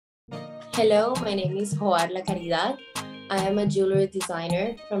Hello, my name is Joarla Caridad. I am a jewelry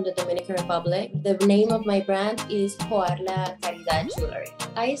designer from the Dominican Republic. The name of my brand is Joarla Caridad Jewellery.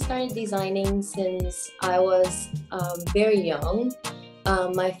 I started designing since I was very young.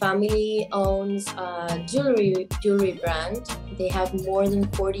 My family owns a jewelry brand. They have more than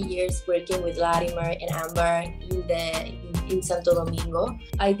 40 years working with Latimer and ambar in Santo Domingo.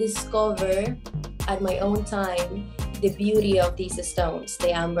 I discovered at my own time the beauty of these stones,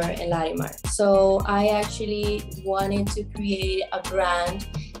 the amber and Latimer. So I actually wanted to create a brand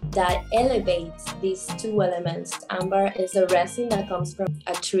that elevates these two elements. Amber is a resin that comes from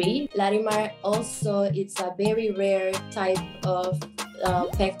a tree. Latimer also, it's a very rare type of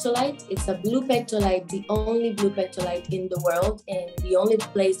pectolite. It's a blue pectolite, the only blue pectolite in the world, and the only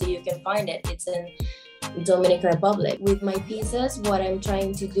place that you can find it, it's in Dominican Republic. With my pieces, what I'm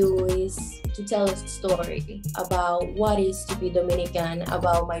trying to do is to tell a story about what is to be Dominican,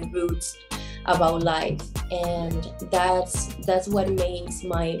 about my roots, about life, and that's what makes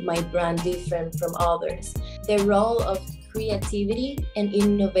my brand different from others. The role of creativity and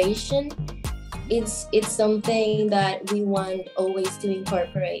innovation, it's something that we want always to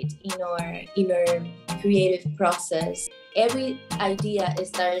incorporate in our creative process. Every idea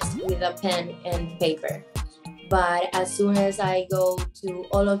starts with a pen and paper, but as soon as I go to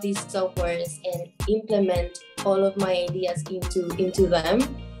all of these softwares and implement all of my ideas into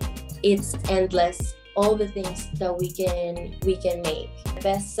them, it's endless. All the things that we can make. The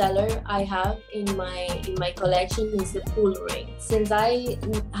best seller I have in my collection is the pool ring. Since I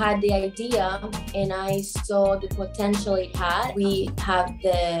had the idea and I saw the potential it had, we have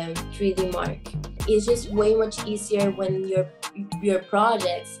the 3D mark. It's just way much easier when your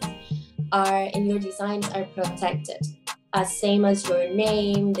projects are and your designs are protected, as same as your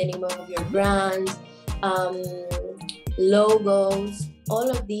name, the name of your brand, logos. All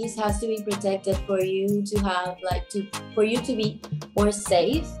of these has to be protected for you to have for you to be more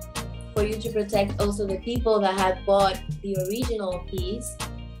safe, for you to protect also the people that have bought the original piece.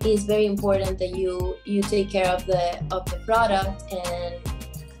 It's very important that you take care of the product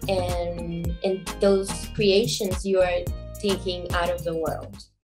and those creations you are taking out of the world.